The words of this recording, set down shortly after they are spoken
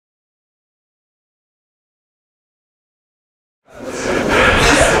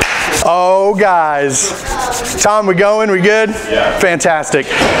Go guys. Tom, we going? We good? Yeah. Fantastic.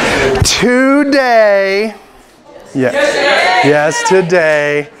 Today. Yeah. Yes,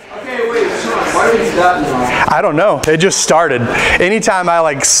 today. Okay, wait, so why did you that now? I don't know. It just started. Anytime I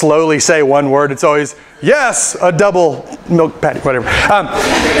like slowly say one word, it's always, yes, a double milk patty, whatever.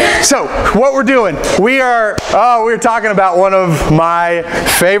 So what we're doing, we're talking about one of my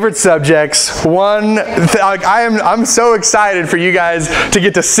favorite subjects. I'm so excited for you guys to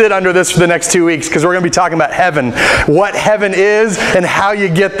get to sit under this for the next 2 weeks because we're going to be talking about heaven, what heaven is and how you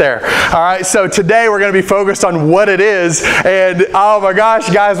get there. All right, so today we're going to be focused on what it is. And oh my gosh,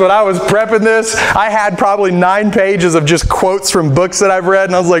 guys, when I was prepping this, I had probably 9 pages of just quotes from books that I've read.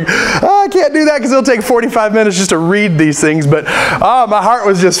 And I was like, oh, I can't do that because it'll take 45 minutes just to read these things. But my heart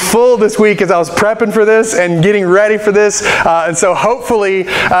was just full this week as I was prepping for this and getting ready for this. And so hopefully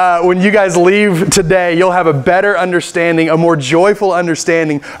when you guys leave today, you'll have a better understanding, a more joyful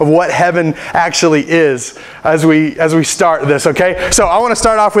understanding of what heaven actually is as we start this, okay? So I want to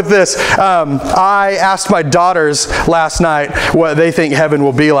start off with this. I asked my daughters last night what they think heaven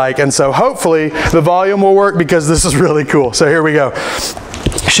will be like. And so hopefully the volume will work because this is really cool. So here we go.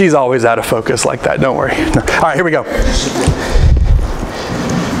 She's always out of focus like that, don't worry. No. All right, here we go.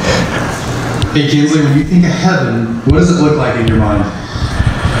 Hey Kinsley, when you think of heaven, what does it look like in your mind?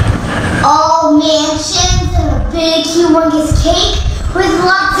 All mansions and a big humongous cake with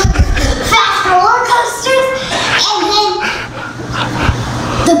lots of fast roller coasters and then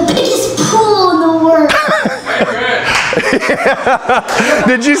the biggest pool in the world.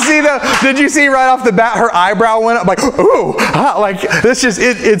 Did you see right off the bat her eyebrow went up like, ooh, like this just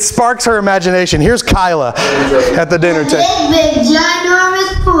it sparks her imagination. Here's Kyla at the dinner table. Big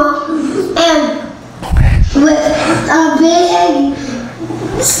ginormous pool and with a big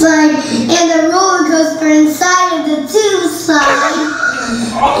slide and a roller coaster inside of the tube slide,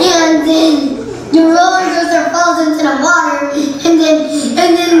 and then the roller coaster falls into the water, and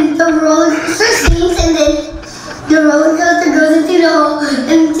then the roller coaster sinks, and then the roller coaster goes into a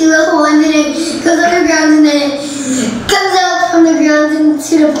hole, and then it goes underground, and then it comes out from the ground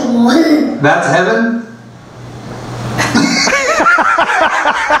into the pool. That's heaven?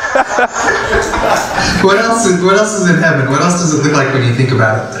 What else is in heaven? What else does it look like when you think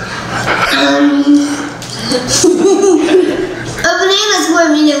about it? A banana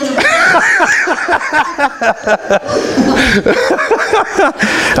swimming in the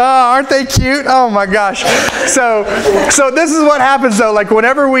Aren't they cute? Oh my gosh. So this is what happens though. Like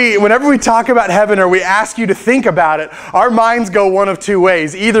whenever we talk about heaven or we ask you to think about it, our minds go one of two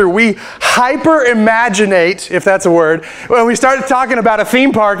ways. Either we hyper imaginate, if that's a word, when we start talking about a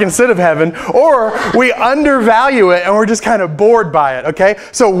theme park instead of heaven, or we undervalue it and we're just kind of bored by it, okay?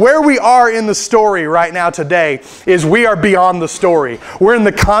 So where we are in the story right now today is we are beyond the story. We're in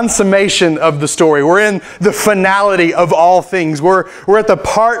the consummation of the story. We're in the finality of all things. We're at the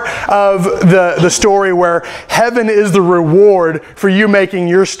part of the story where heaven is the reward for you making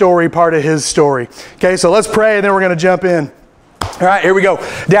your story part of His story. Okay, so let's pray and then we're going to jump in. All right, here we go.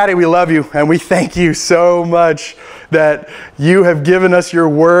 Daddy, we love you and we thank you so much that you have given us your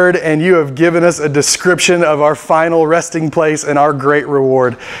word and you have given us a description of our final resting place and our great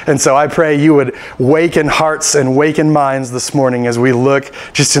reward. And so I pray you would waken hearts and waken minds this morning as we look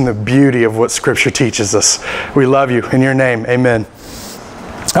just in the beauty of what Scripture teaches us. We love you. In your name, amen.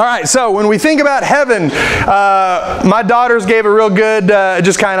 All right, so when we think about heaven, my daughters gave a real good,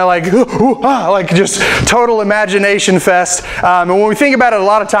 just kind of like just total imagination fest. And when we think about it, a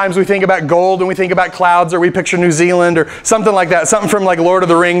lot of times we think about gold and we think about clouds, or we picture New Zealand or something like that. Something from like Lord of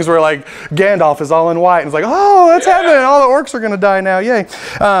the Rings where like Gandalf is all in white and it's like, oh, that's heaven. All the orcs are going to die now. Yay.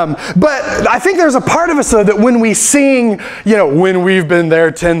 But I think there's a part of us though that when we sing, when we've been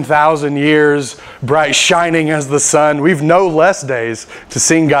there 10,000 years, bright shining as the sun, we've no less days to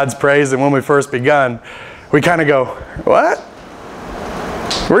sing God's praise than when we first begun. We kind of go, what?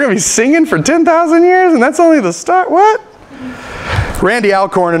 We're going to be singing for 10,000 years and that's only the start? What? Randy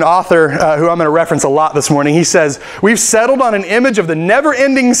Alcorn, an author who I'm going to reference a lot this morning, he says, we've settled on an image of the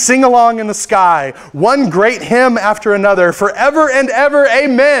never-ending sing-along in the sky, one great hymn after another, forever and ever,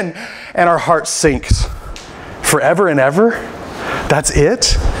 amen. And our heart sinks. Forever and ever? That's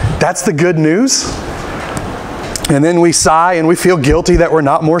it? That's the good news? And then we sigh and we feel guilty that we're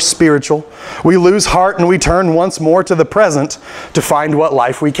not more spiritual. We lose heart and we turn once more to the present to find what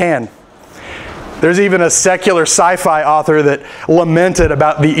life we can. There's even a secular sci-fi author that lamented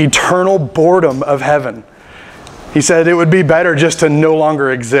about the eternal boredom of heaven. He said it would be better just to no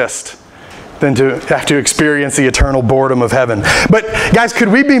longer exist. than to have to experience the eternal boredom of heaven. But guys, could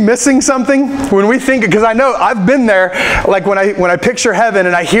we be missing something when we think, because I know I've been there, like when I picture heaven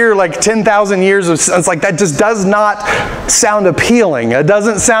and I hear like 10,000 years of, it's like that just does not sound appealing. It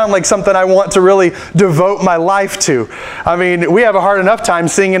doesn't sound like something I want to really devote my life to. I mean, we have a hard enough time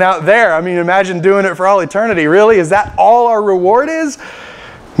singing out there. I mean, imagine doing it for all eternity. Really? Is that all our reward is?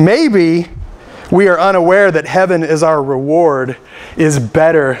 Maybe we are unaware that heaven is our reward is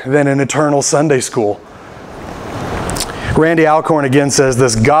better than an eternal Sunday school. Randy Alcorn again says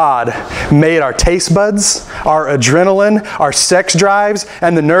this: God made our taste buds, our adrenaline, our sex drives,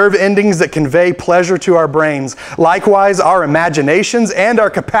 and the nerve endings that convey pleasure to our brains. Likewise, our imaginations and our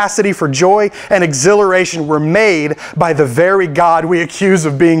capacity for joy and exhilaration were made by the very God we accuse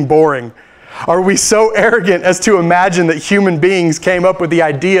of being boring. Are we so arrogant as to imagine that human beings came up with the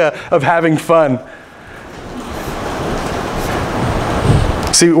idea of having fun?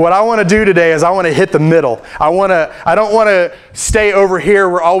 See, what I want to do today is I want to hit the middle. I don't want to stay over here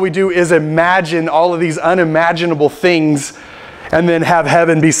where all we do is imagine all of these unimaginable things and then have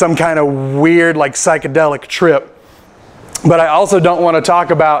heaven be some kind of weird, like, psychedelic trip. But I also don't want to talk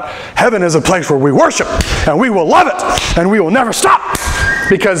about heaven as a place where we worship and we will love it and we will never stop,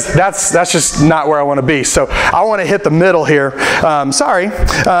 because that's just not where I want to be. So I want to hit the middle here.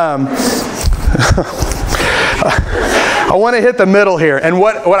 I want to hit the middle here. And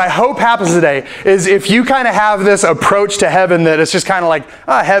what I hope happens today is if you kind of have this approach to heaven that it's just kind of like,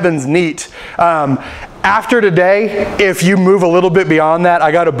 heaven's neat. After today, if you move a little bit beyond that,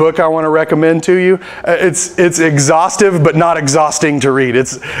 I got a book I want to recommend to you. It's exhaustive, but not exhausting to read.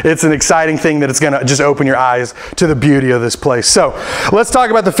 It's an exciting thing that it's going to just open your eyes to the beauty of this place. So let's talk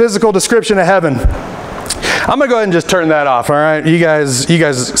about the physical description of heaven. I'm going to go ahead and just turn that off, all right? You guys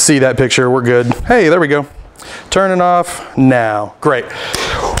see that picture. We're good. Hey, there we go. Turn it off now. Great.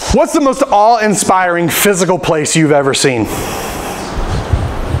 What's the most awe-inspiring physical place you've ever seen?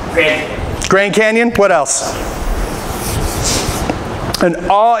 Grand Canyon? What else? An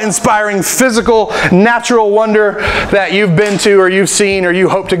awe-inspiring physical, natural wonder that you've been to or you've seen or you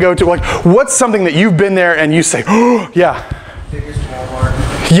hope to go to. Like, what's something that you've been there and you say, oh, yeah. Biggest Walmart.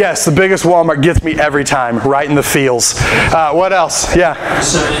 Yes, the biggest Walmart gets me every time, right in the feels. What else? Yeah.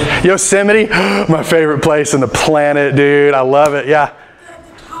 Yosemite. My favorite place on the planet, dude. I love it. Yeah.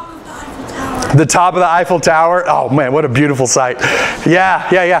 The top of the Eiffel Tower. Oh man, what a beautiful sight. Yeah.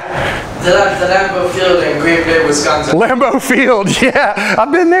 The Lambeau Field in Green Bay, Wisconsin. Lambeau Field, yeah.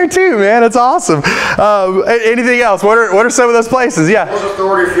 I've been there too, man. It's awesome. Anything else? What are some of those places? Yeah. What's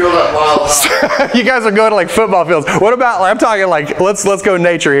Authority Field at Wild? You guys are going to like football fields. What about, I'm talking like, let's go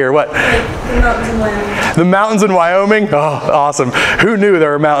nature here. What? The mountains in Wyoming. The mountains in Wyoming? Oh, awesome. Who knew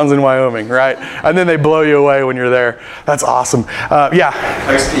there were mountains in Wyoming, right? And then they blow you away when you're there. That's awesome. Yeah.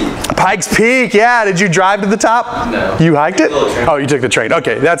 Pikes Peak. Pikes Peak, yeah. Did you drive to the top? No. You hiked it? Train. Oh, you took the train.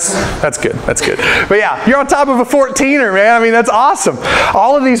 Okay, that's good. That's good. But yeah, you're on top of a 14er, man. I mean, that's awesome.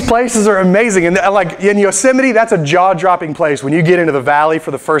 All of these places are amazing. And like in Yosemite, that's a jaw-dropping place. When you get into the valley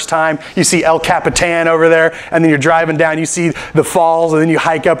for the first time, you see El Capitan over there, and then you're driving down, you see the falls, and then you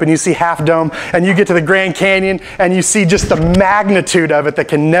hike up and you see Half Dome, and you get to the Grand Canyon, and you see just the magnitude of it that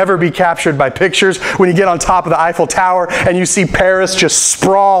can never be captured by pictures. When you get on top of the Eiffel Tower, and you see Paris just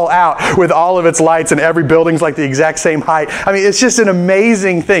sprawl out with all of its lights, and every building's like the exact same height. I mean, it's just an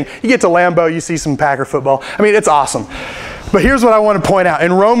amazing thing. You get to Lambeau, you see some Packer football. I mean, it's awesome. But here's what I want to point out.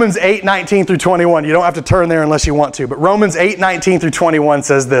 In Romans 8:19 through 21, you don't have to turn there unless you want to, but Romans 8:19 through 21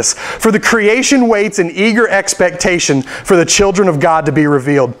 says this: "For the creation waits in eager expectation for the children of God to be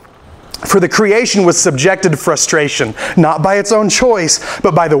revealed. For the creation was subjected to frustration, not by its own choice,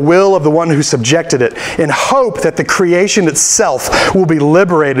 but by the will of the one who subjected it, in hope that the creation itself will be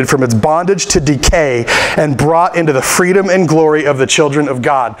liberated from its bondage to decay and brought into the freedom and glory of the children of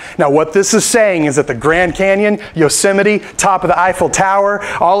God." Now, what this is saying is that the Grand Canyon, Yosemite, top of the Eiffel Tower,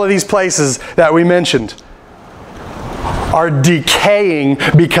 all of these places that we mentioned are decaying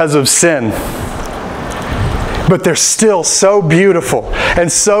because of sin. But they're still so beautiful and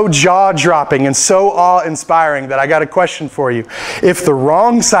so jaw-dropping and so awe-inspiring that I got a question for you. If the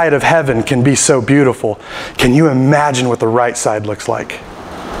wrong side of heaven can be so beautiful, can you imagine what the right side looks like?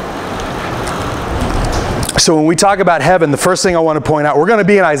 So when we talk about heaven, the first thing I want to point out, we're going to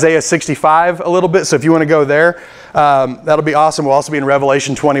be in Isaiah 65 a little bit, so if you want to go there, that'll be awesome. We'll also be in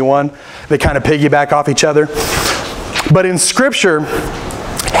Revelation 21. They kind of piggyback off each other. But in Scripture,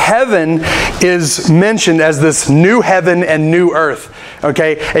 heaven is mentioned as this new heaven and new earth.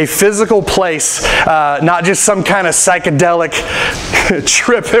 okay? A physical place, not just some kind of psychedelic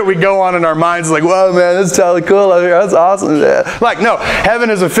trip that we go on in our minds like, whoa, man, that's totally cool over here. That's awesome. Yeah. Like, no, heaven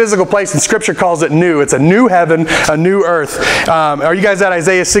is a physical place, and Scripture calls it new. It's a new heaven, a new earth. Are you guys at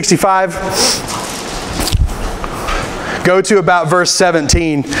Isaiah 65? Go to about verse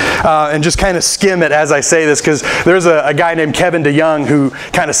 17 and just kind of skim it as I say this, because there's a guy named Kevin DeYoung who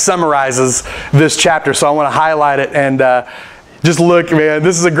kind of summarizes this chapter. So I want to highlight it and just look, man,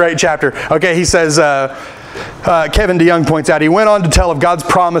 this is a great chapter. Okay, he says, Kevin DeYoung points out, he went on to tell of God's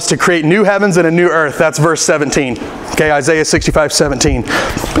promise to create new heavens and a new earth. That's verse 17. Okay, Isaiah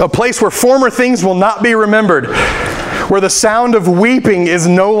 65:17. A place where former things will not be remembered, where the sound of weeping is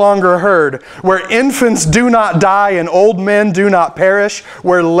no longer heard, where infants do not die and old men do not perish,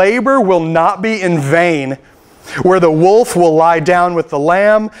 where labor will not be in vain, where the wolf will lie down with the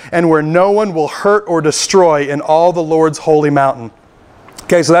lamb, and where no one will hurt or destroy in all the Lord's holy mountain.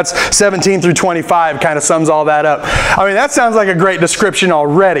 Okay, so that's 17 through 25 kind of sums all that up. I mean, that sounds like a great description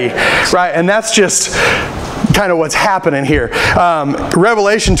already, right? And that's just kind of what's happening here.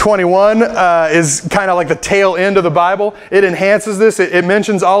 Revelation 21 is kind of like the tail end of the Bible. It enhances this. It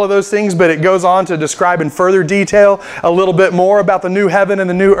mentions all of those things, but it goes on to describe in further detail a little bit more about the new heaven and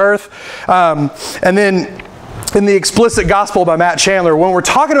the new earth. And then in the Explicit Gospel by Matt Chandler, when we're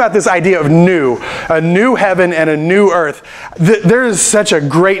talking about this idea of new, a new heaven and a new earth, there is such a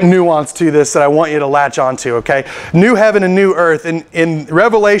great nuance to this that I want you to latch onto, okay? New heaven and new earth. In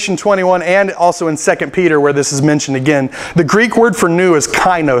Revelation 21 and also in 2 Peter, where this is mentioned again, the Greek word for new is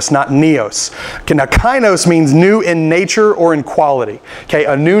kainos, not neos. Okay, now kainos means new in nature or in quality. Okay,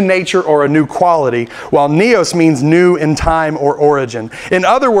 a new nature or a new quality, while neos means new in time or origin. In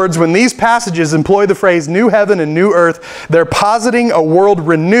other words, when these passages employ the phrase new heaven and new earth, they're positing a world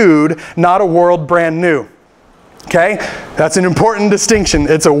renewed, not a world brand new. Okay? That's an important distinction.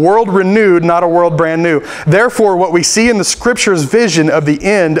 It's a world renewed, not a world brand new. Therefore, what we see in the Scripture's vision of the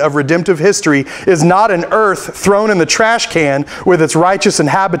end of redemptive history is not an earth thrown in the trash can with its righteous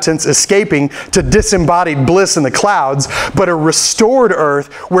inhabitants escaping to disembodied bliss in the clouds, but a restored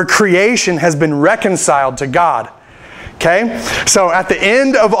earth where creation has been reconciled to God. Okay? So at the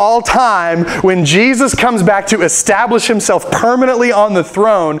end of all time, when Jesus comes back to establish himself permanently on the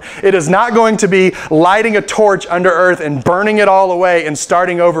throne, it is not going to be lighting a torch under earth and burning it all away and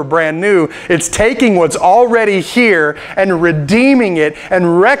starting over brand new. It's taking what's already here and redeeming it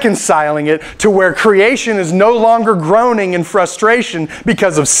and reconciling it to where creation is no longer groaning in frustration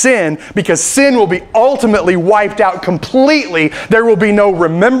because of sin, because sin will be ultimately wiped out completely. There will be no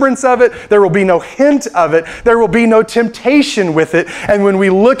remembrance of it. There will be no hint of it. There will be no temptation with it, and when we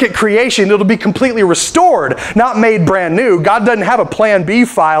look at creation, it'll be completely restored, not made brand new. God doesn't have a plan B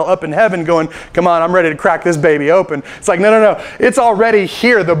file up in heaven going, come on, I'm ready to crack this baby open. It's like, no. It's already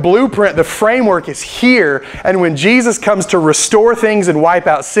here. The blueprint, the framework is here, and when Jesus comes to restore things and wipe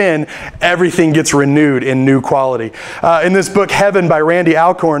out sin, everything gets renewed in new quality. In this book, Heaven by Randy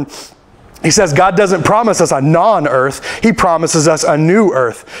Alcorn, he says God doesn't promise us a non-earth. He promises us a new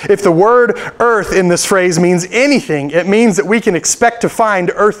earth. If the word earth in this phrase means anything, it means that we can expect to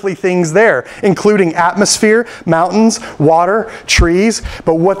find earthly things there, including atmosphere, mountains, water, trees.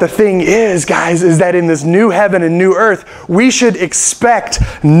 But what the thing is, guys, is that in this new heaven and new earth, we should expect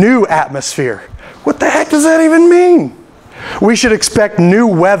new atmosphere. What the heck does that even mean? We should expect new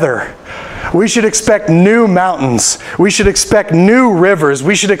weather. We should expect new mountains. We should expect new rivers.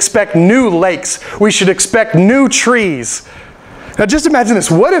 We should expect new lakes. We should expect new trees. Now just imagine this.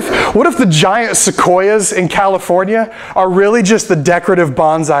 What if the giant sequoias in California are really just the decorative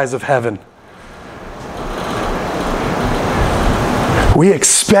bonsais of heaven? We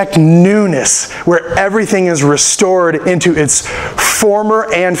expect newness where everything is restored into its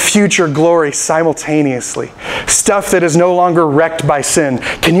former and future glory simultaneously. Stuff that is no longer wrecked by sin.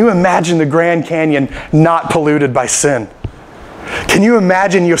 Can you imagine the Grand Canyon not polluted by sin? Can you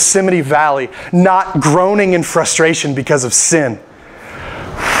imagine Yosemite Valley not groaning in frustration because of sin?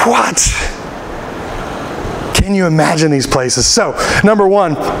 What? Can you imagine these places? So, number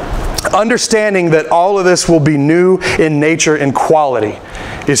one, understanding that all of this will be new in nature and quality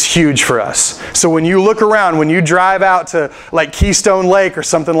is huge for us. So when you look around, when you drive out to like Keystone Lake or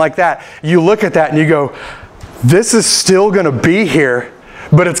something like that, you look at that and you go, this is still going to be here,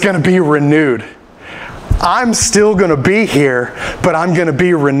 but it's going to be renewed. I'm still going to be here, but I'm going to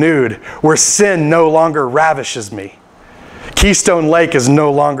be renewed, where sin no longer ravishes me. Keystone Lake is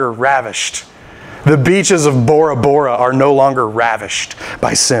no longer ravished. The beaches of Bora Bora are no longer ravished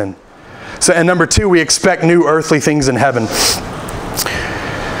by sin. So, and number two, we expect new earthly things in heaven.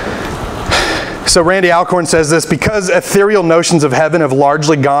 So Randy Alcorn says this: because ethereal notions of heaven have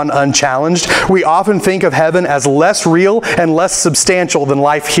largely gone unchallenged, we often think of heaven as less real and less substantial than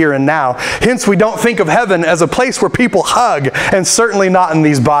life here and now. Hence, we don't think of heaven as a place where people hug, and certainly not in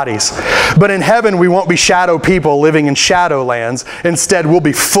these bodies. But in heaven, we won't be shadow people living in shadow lands. Instead, we'll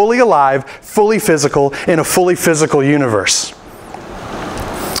be fully alive, fully physical, in a fully physical universe.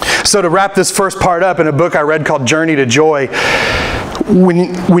 So to wrap this first part up, in a book I read called Journey to Joy,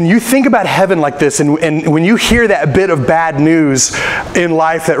 when you think about heaven like this, and when you hear that bit of bad news in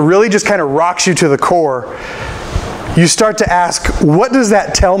life that really just kind of rocks you to the core, you start to ask, what does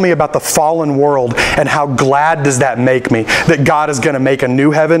that tell me about the fallen world, and how glad does that make me that God is going to make a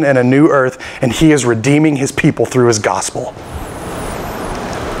new heaven and a new earth, and He is redeeming His people through His gospel.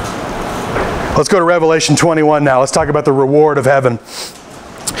 Let's go to Revelation 21 now. Let's talk about the reward of heaven.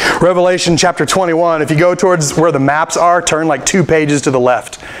 Revelation chapter 21, if you go towards where the maps are, turn like 2 pages to the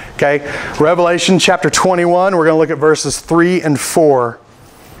left. Okay? Revelation chapter 21, we're going to look at verses 3 and 4.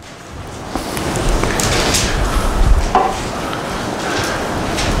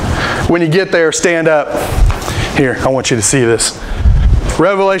 When you get there, stand up. Here, I want you to see this.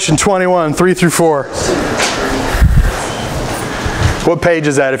 Revelation 21, 3 through 4. What page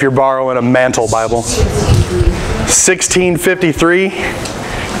is that if you're borrowing a mantle Bible? 1653.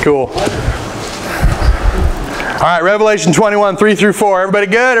 Cool. All right, Revelation 21, 3 through 4. Everybody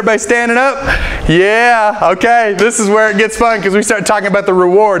good? Everybody standing up? Yeah, okay. This is where it gets fun because we start talking about the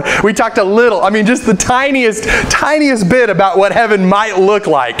reward. We talked a little, just the tiniest bit about what heaven might look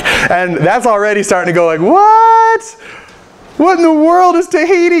like. And that's already starting to go like, what? What in the world is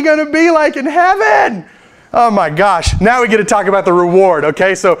Tahiti going to be like in heaven? Oh my gosh. Now we get to talk about the reward,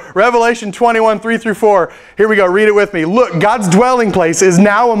 okay? So Revelation 21, 3 through 4. Here we go. Read it with me. Look, God's dwelling place is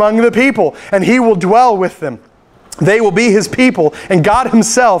now among the people, and He will dwell with them. They will be His people, and God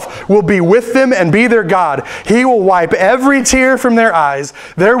Himself will be with them and be their God. He will wipe every tear from their eyes.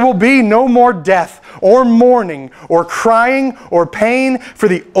 There will be no more death, or mourning, or crying, or pain, for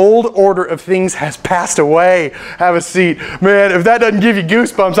the old order of things has passed away. Have a seat. Man, if that doesn't give you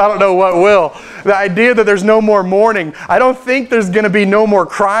goosebumps, I don't know what will. The idea that there's no more mourning. I don't think there's going to be no more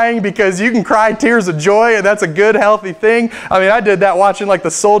crying, because you can cry tears of joy, and that's a good, healthy thing. I did that watching like the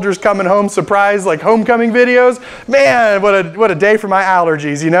soldiers coming home surprise, like homecoming videos. Man, what a day for my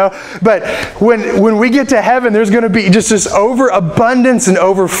allergies, you know? But when we get to heaven, there's going to be just this overabundance and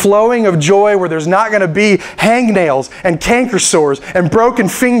overflowing of joy, where there's not going to be hangnails and canker sores and broken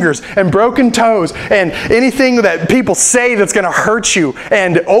fingers and broken toes and anything that people say that's going to hurt you,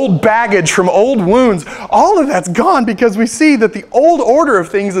 and old baggage from old wounds. All of that's gone, because we see that the old order of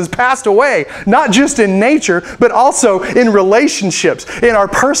things has passed away, not just in nature, but also in relationships, in our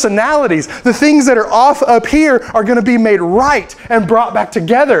personalities. The things that are off up here are going to be made right and brought back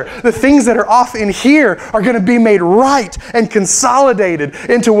together. The things that are off in here are going to be made right and consolidated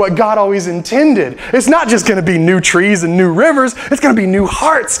into what God always intended. It's not just going to be new trees and new rivers. It's going to be new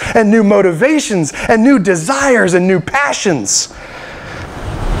hearts and new motivations and new desires and new passions.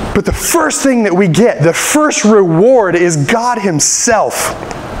 But the first thing that we get, the first reward, is God Himself.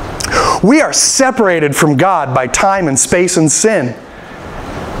 We are separated from God by time and space and sin.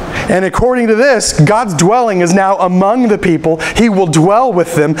 And according to this, God's dwelling is now among the people. He will dwell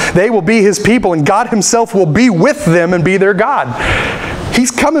with them. They will be His people, and God Himself will be with them and be their God.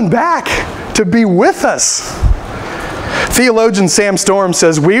 He's coming back to be with us. Theologian Sam Storm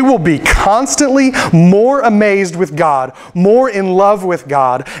says, we will be constantly more amazed with God, more in love with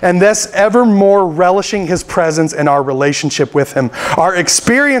God, and thus ever more relishing His presence and our relationship with Him. Our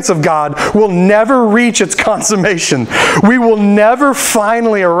experience of God will never reach its consummation. We will never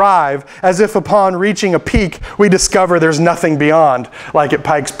finally arrive as if upon reaching a peak, we discover there's nothing beyond, like at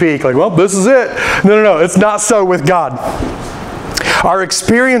Pikes Peak. Like, well, this is it. No. It's not so with God. Our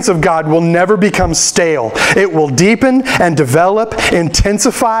experience of God will never become stale. It will deepen and develop,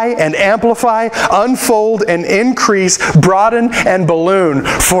 intensify and amplify, unfold and increase, broaden and balloon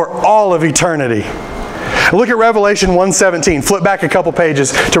for all of eternity. Look at Revelation 1:17. Flip back a couple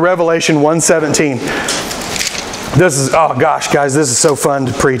pages to Revelation 1:17. This is, oh gosh, guys, this is so fun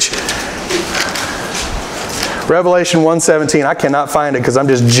to preach. Revelation 1:17. I cannot find it because I'm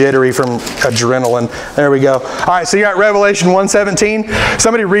just jittery from adrenaline. There we go. All right, so you're at Revelation 1:17.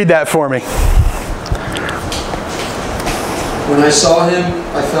 Somebody read that for me. When I saw Him,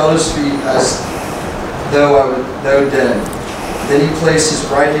 I fell at His feet as though dead. Then He placed His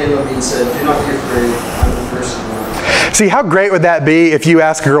right hand on me and said, "Do not be afraid. I'm the first and the last." See, how great would that be if you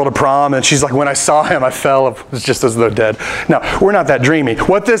ask a girl to prom and she's like, when I saw him, I fell. It was just as though dead. No, we're not that dreamy.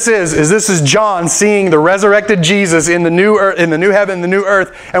 What this is John seeing the resurrected Jesus in the new earth, in the new heaven, the new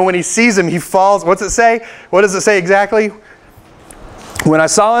earth. And when he sees him, he falls. What's it say? What does it say exactly? When I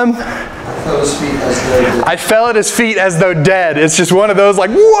saw him, I fell at his feet as though dead. It's just one of those like,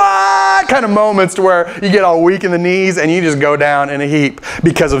 what kind of moments to where you get all weak in the knees and you just go down in a heap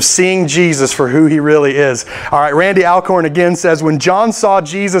because of seeing Jesus for who he really is. All right, Randy Alcorn again says, when John saw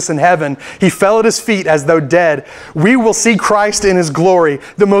Jesus in heaven, he fell at his feet as though dead. We will see Christ in his glory.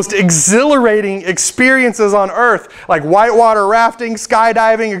 The most exhilarating experiences on earth, like whitewater rafting,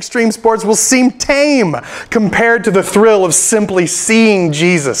 skydiving, extreme sports, will seem tame compared to the thrill of simply seeing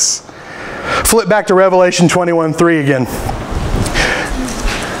Jesus. Flip back to Revelation 21:3 again.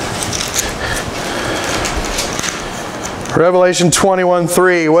 Revelation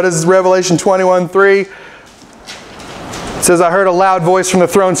 21:3. What is Revelation 21:3? It says, I heard a loud voice from the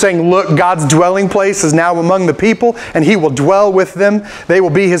throne saying, look, God's dwelling place is now among the people, and he will dwell with them. They will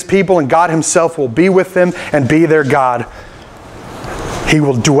be his people, and God himself will be with them and be their God. He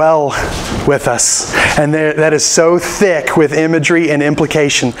will dwell with us. And that is so thick with imagery and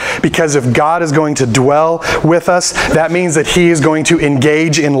implication, because if God is going to dwell with us, that means that he is going to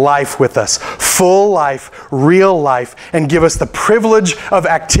engage in life with us. Full life, real life, and give us the privilege of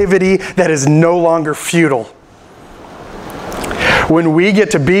activity that is no longer futile. When we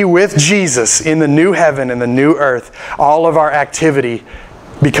get to be with Jesus in the new heaven and the new earth, all of our activity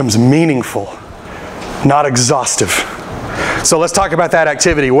becomes meaningful, not exhaustive. So let's talk about that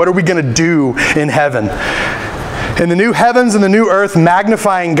activity. What are we going to do in heaven? In the new heavens and the new earth,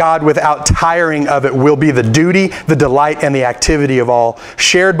 magnifying God without tiring of it will be the duty, the delight, and the activity of all,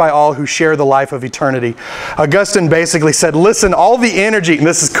 shared by all who share the life of eternity. Augustine basically said, listen, all the energy, and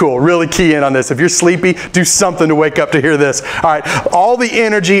this is cool, really key in on this. If you're sleepy, do something to wake up to hear this. All right, all the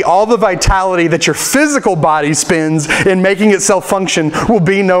energy, all the vitality that your physical body spends in making itself function will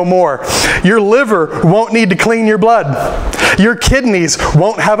be no more. Your liver won't need to clean your blood. Your kidneys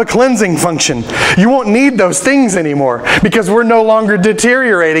won't have a cleansing function. You won't need those things anymore because we're no longer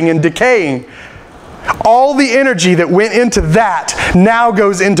deteriorating and decaying. All the energy that went into that now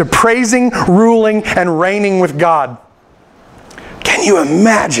goes into praising, ruling, and reigning with God. Can you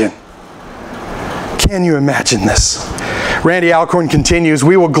imagine? Can you imagine this? Randy Alcorn continues,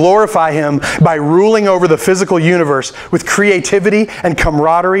 we will glorify him by ruling over the physical universe with creativity and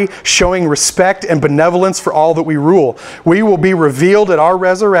camaraderie, showing respect and benevolence for all that we rule. We will be revealed at our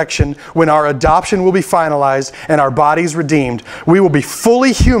resurrection when our adoption will be finalized and our bodies redeemed. We will be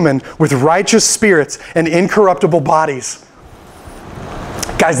fully human with righteous spirits and incorruptible bodies.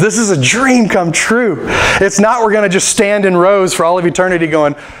 Guys, this is a dream come true. It's not we're going to just stand in rows for all of eternity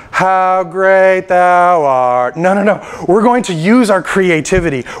going, how great thou art. No, no, no. We're going to use our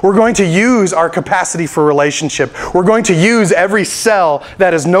creativity. We're going to use our capacity for relationship. We're going to use every cell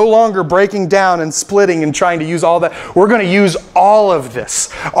that is no longer breaking down and splitting and trying to use all that. We're going to use all of this,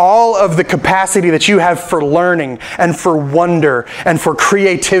 all of the capacity that you have for learning and for wonder and for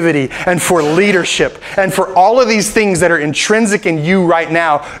creativity and for leadership and for all of these things that are intrinsic in you right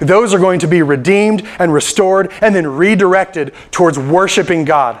now. Those are going to be redeemed and restored and then redirected towards worshiping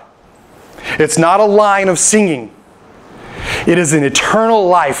God. It's not a line of singing. It is an eternal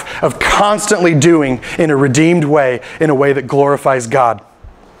life of constantly doing in a redeemed way, in a way that glorifies God.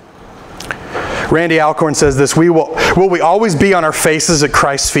 Randy Alcorn says this, will we always be on our faces at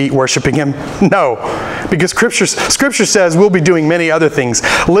Christ's feet worshiping him? No, because Scripture says we'll be doing many other things,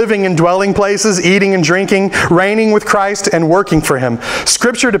 living in dwelling places, eating and drinking, reigning with Christ, and working for him.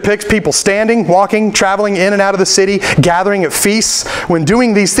 Scripture depicts people standing, walking, traveling in and out of the city, gathering at feasts. When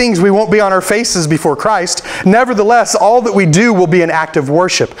doing these things, we won't be on our faces before Christ. Nevertheless, all that we do will be an act of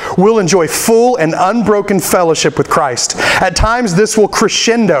worship. We'll enjoy full and unbroken fellowship with Christ. At times, this will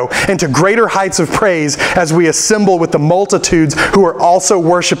crescendo into greater heights of praise as we assemble with the multitudes who are also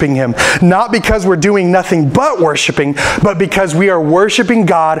worshiping him. Not because we're doing nothing but worshiping, but because we are worshiping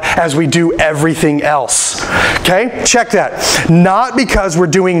God as we do everything else. Okay? Check that. Not because we're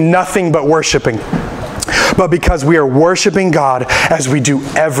doing nothing but worshiping, but because we are worshiping God as we do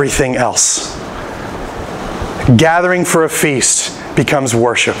everything else. Gathering for a feast becomes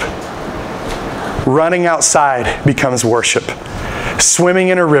worship. Running outside becomes worship. Swimming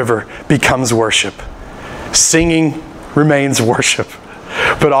in a river becomes worship. Singing remains worship.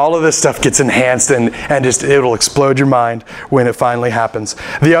 But all of this stuff gets enhanced and just it'll explode your mind when it finally happens.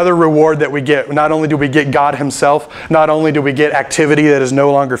 The other reward that we get, not only do we get God himself, not only do we get activity that is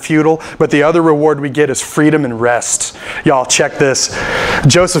no longer futile, but the other reward we get is freedom and rest. Y'all check this.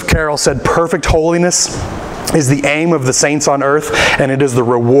 Joseph Carroll said, perfect holiness is the aim of the saints on earth, and it is the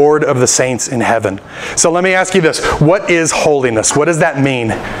reward of the saints in heaven. So let me ask you this. What is holiness? What does that mean?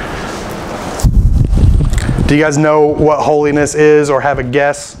 Do you guys know what holiness is or have a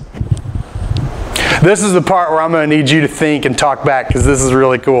guess? This is the part where I'm going to need you to think and talk back, because this is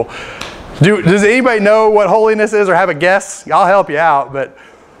really cool. Does anybody know what holiness is or have a guess? I'll help you out, but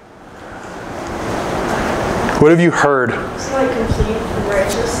what have you heard? It's like complete and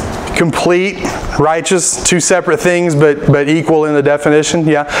righteous. Complete, righteous, two separate things, but equal in the definition.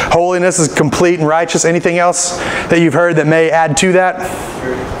 Yeah. Holiness is complete and righteous. Anything else that you've heard that may add to that?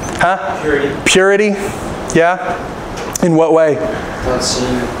 Purity. Huh? Purity. Purity. Yeah. In what way? Without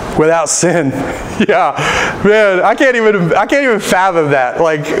sin. Without sin. Yeah. Man, I can't even fathom that.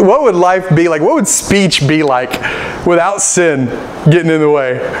 Like, what would life be like? What would speech be like without sin getting in the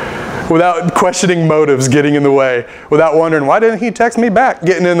way? Without questioning motives getting in the way, without wondering, why didn't he text me back,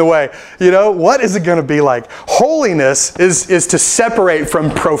 getting in the way? You know, what is it going to be like? Holiness is to separate from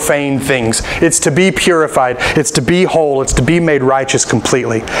profane things. It's to be purified. It's to be whole. It's to be made righteous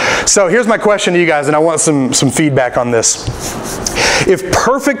completely. So here's my question to you guys, and I want some feedback on this. If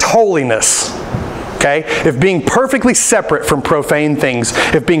perfect holiness, okay, if being perfectly separate from profane things,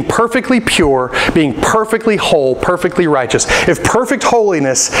 if being perfectly pure, being perfectly whole, perfectly righteous, if perfect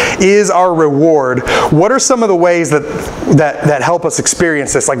holiness is our reward, what are some of the ways that help us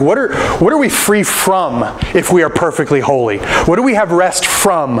experience this? Like, what are we free from if we are perfectly holy? What do we have rest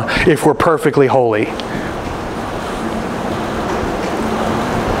from if we're perfectly holy?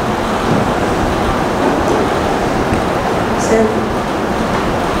 Sin.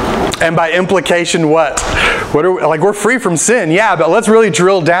 And by implication, what? We're free from sin, yeah, but let's really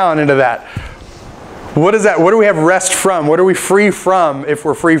drill down into that. What is that? What do we have rest from? What are we free from if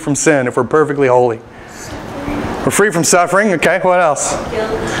we're free from sin, if we're perfectly holy? We're free from suffering, okay, what else?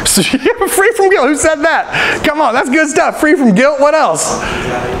 Guilt. So, yeah, free from guilt, who said that? Come on, that's good stuff. Free from guilt, what else?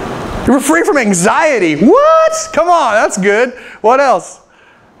 We're free from anxiety. What? Come on, that's good. What else?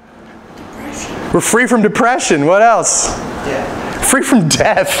 We're free from depression, what else? Yeah. Free from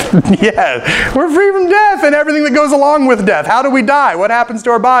death. Yeah, we're free from death and everything that goes along with death. How do we die? What happens to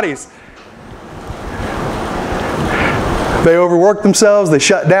our bodies? They overwork themselves. They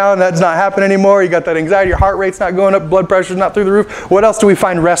shut down. That's not happening anymore. You got that anxiety. Your heart rate's not going up. Blood pressure's not through the roof. What else do we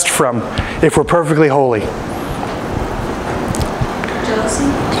find rest from if we're perfectly holy? Jealousy.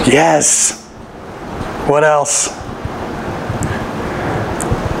 Yes. What else?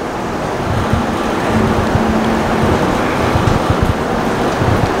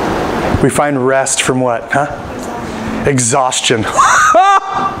 We find rest from what? Huh? Exhaustion.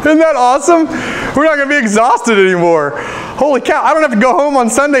 Isn't that awesome? We're not going to be exhausted anymore. Holy cow, I don't have to go home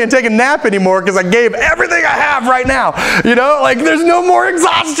on Sunday and take a nap anymore because I gave everything I have right now. You know, like there's no more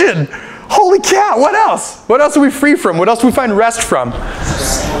exhaustion. Holy cow, what else? What else are we free from? What else do we find rest from?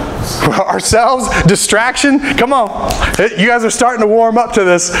 Ourselves, distraction. Come on. You guys are starting to warm up to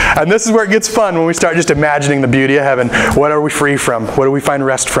this, and this is where it gets fun when we start just imagining the beauty of heaven. What are we free from? What do we find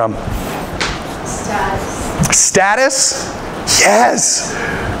rest from? Status. Status? Yes.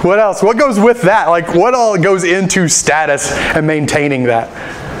 What else? What goes with that? Like, what all goes into status and maintaining that?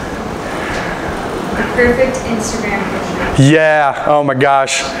 A perfect Instagram picture. Yeah. Oh my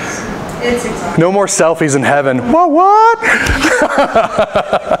gosh. It's exhausting. No more selfies in heaven. What?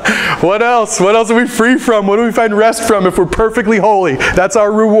 What else? What else are we free from? What do we find rest from if we're perfectly holy? That's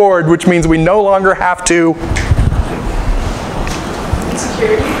our reward, which means we no longer have to...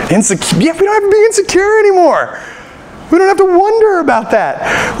 Insecurity. Yeah, we don't have to be insecure anymore. We don't have to wonder about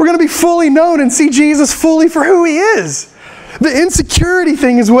that. We're going to be fully known and see Jesus fully for who He is. The insecurity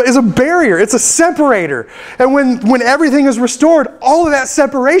thing is a barrier. It's a separator. And when everything is restored, all of that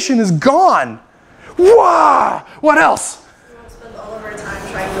separation is gone. Wow! What else? We won't spend all of our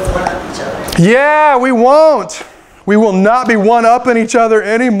time trying to one-up each other. Yeah, we won't. We will not be one-upping each other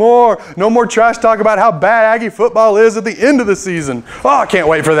anymore. No more trash talk about how bad Aggie football is at the end of the season. Oh, I can't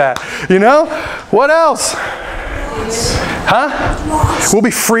wait for that. You know? What else? Huh? We'll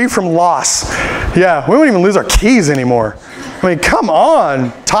be free from loss. Yeah, we won't even lose our keys anymore. I mean, come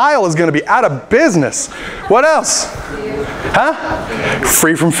on. Tile is going to be out of business. What else? Huh?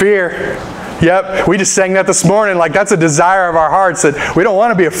 Free from fear. Yep, we just sang that this morning. Like, that's a desire of our hearts that we don't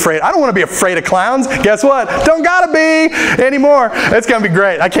want to be afraid. I don't want to be afraid of clowns. Guess what? Don't gotta be anymore. It's going to be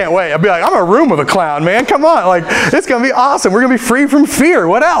great. I can't wait. I'll be like, I'm in a room with a clown, man. Come on. Like, it's going to be awesome. We're going to be free from fear.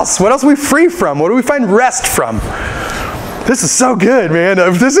 What else? What else are we free from? What do we find rest from? This is so good, man.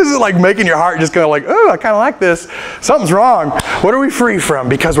 If this isn't like making your heart just kind of like, oh, I kind of like this. Something's wrong. What are we free from?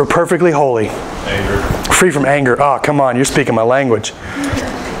 Because we're perfectly holy. Anger. Free from anger. Oh, come on. You're speaking my language.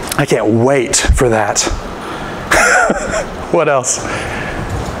 I can't wait for that. What else?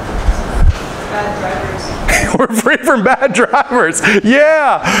 Bad drivers. We're free from bad drivers.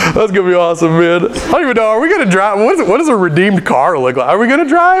 Yeah, that's gonna be awesome, man. I don't even know. Are we gonna drive? What does a redeemed car look like? Are we gonna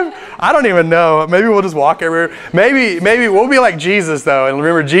drive? I don't even know. Maybe we'll just walk everywhere. Maybe we'll be like Jesus though. And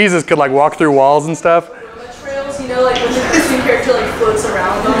remember, Jesus could like walk through walls and stuff. Trails, you know, like when the Disney character like floats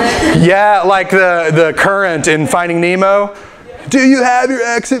around on it. Yeah, like the current in Finding Nemo. Do you have your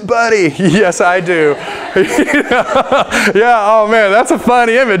exit, buddy? Yes, I do. Yeah, oh man, that's a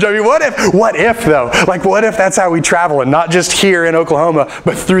funny image. I mean, what if though? Like, what if that's how we travel, and not just here in Oklahoma,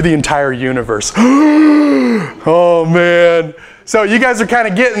 but through the entire universe? Oh man. So you guys are kind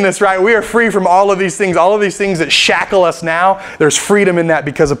of getting this, right? We are free from all of these things that shackle us now. There's freedom in that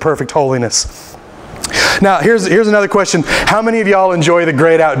because of perfect holiness. Now, here's another question. How many of y'all enjoy the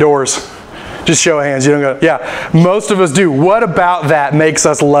great outdoors? Just show of hands. You don't go, yeah, most of us do. What about that makes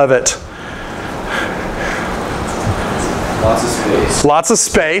us love it? Lots of space. Lots of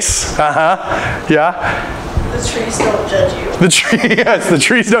space. Yeah. The trees don't judge you. Yes, the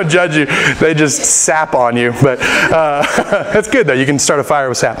trees don't judge you. They just sap on you. But that's good though. You can start a fire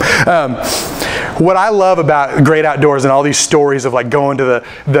with sap. What I love about great outdoors and all these stories of like going to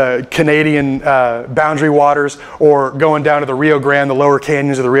the Canadian boundary waters, or going down to the Rio Grande, the lower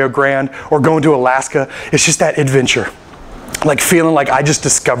canyons of the Rio Grande, or going to Alaska, it's just that adventure. Like feeling like I just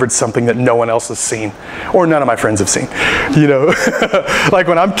discovered something that no one else has seen, or none of my friends have seen. You know, like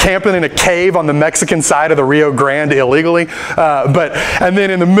when I'm camping in a cave on the Mexican side of the Rio Grande illegally, and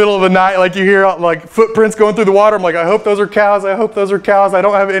then in the middle of the night, like you hear like footprints going through the water. I'm like, I hope those are cows. I hope those are cows. I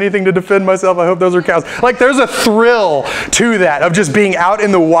don't have anything to defend myself. I hope those are cows. Like there's a thrill to that of just being out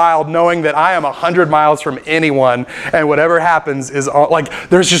in the wild, knowing that I am 100 miles from anyone, and whatever happens is like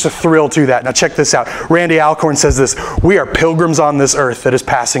there's just a thrill to that. Now check this out. Randy Alcorn says this: we are pilgrims on this earth that is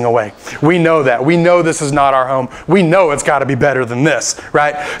passing away. We know that. We know this is not our home. We know it's got to be better than this,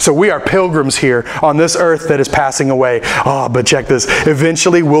 right? So we are pilgrims here on this earth that is passing away. Oh, but check this.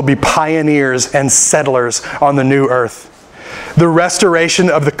 Eventually we'll be pioneers and settlers on the new earth. The restoration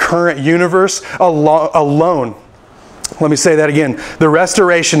of the current universe alone. Let me say that again. The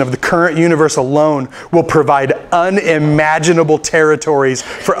restoration of the current universe alone will provide unimaginable territories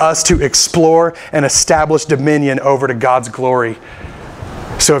for us to explore and establish dominion over to God's glory.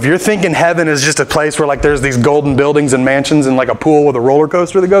 So if you're thinking heaven is just a place where like there's these golden buildings and mansions and like a pool with a roller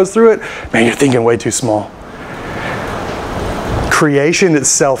coaster that goes through it, man, you're thinking way too small. Creation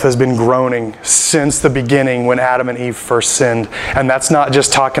itself has been groaning since the beginning when Adam and Eve first sinned. And that's not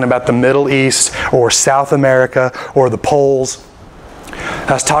just talking about the Middle East or South America or the poles.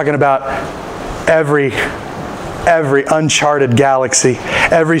 That's talking about every uncharted galaxy,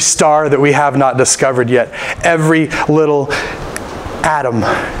 every star that we have not discovered yet, every little atom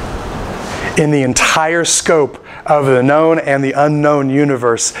in the entire scope of the known and the unknown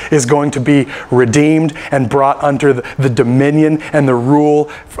universe is going to be redeemed and brought under the dominion and the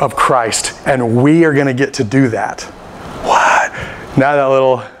rule of Christ. And we are going to get to do that. What? Now that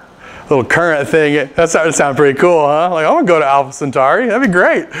little current thing, that's starting to sound pretty cool, huh? Like, I'm going to go to Alpha Centauri. That'd be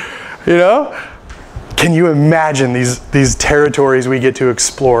great. You know? Can you imagine these territories we get to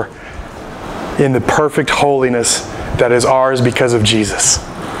explore in the perfect holiness that is ours because of Jesus?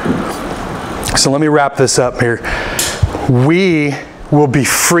 So let me wrap this up here. We will be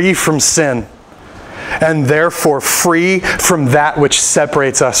free from sin, and therefore free from that which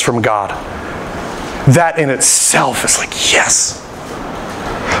separates us from God. That in itself is like, yes.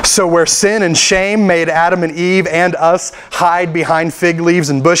 So where sin and shame made Adam and Eve and us hide behind fig leaves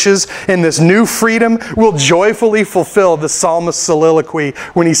and bushes, in this new freedom we'll joyfully fulfill the psalmist's soliloquy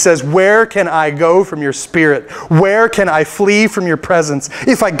when he says, where can I go from your spirit? Where can I flee from your presence?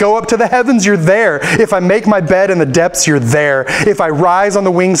 If I go up to the heavens, you're there. If I make my bed in the depths, you're there. If I rise on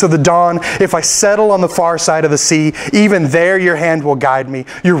the wings of the dawn, if I settle on the far side of the sea, even there your hand will guide me.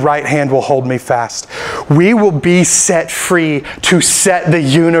 Your right hand will hold me fast. We will be set free to set the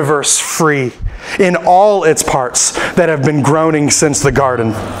universe free in all its parts that have been groaning since the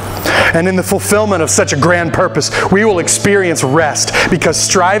garden. And in the fulfillment of such a grand purpose, we will experience rest, because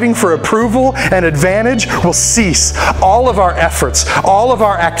striving for approval and advantage will cease. All of our efforts, all of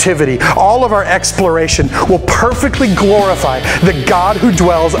our activity, all of our exploration will perfectly glorify the God who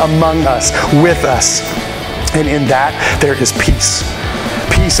dwells among us, with us. And in that, there is peace.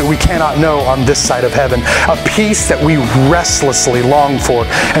 Peace that we cannot know on this side of heaven. A peace that we restlessly long for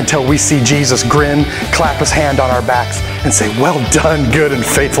until we see Jesus grin, clap his hand on our backs, and say, well done, good and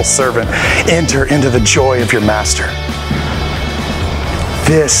faithful servant. Enter into the joy of your master.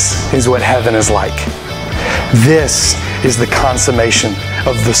 This is what heaven is like. This is the consummation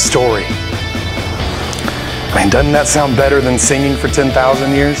of the story. Man, doesn't that sound better than singing for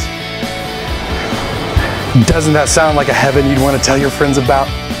 10,000 years? Doesn't that sound like a heaven you'd want to tell your friends about?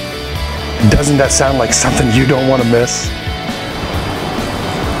 Doesn't that sound like something you don't want to miss?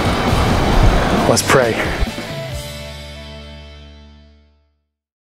 Let's pray.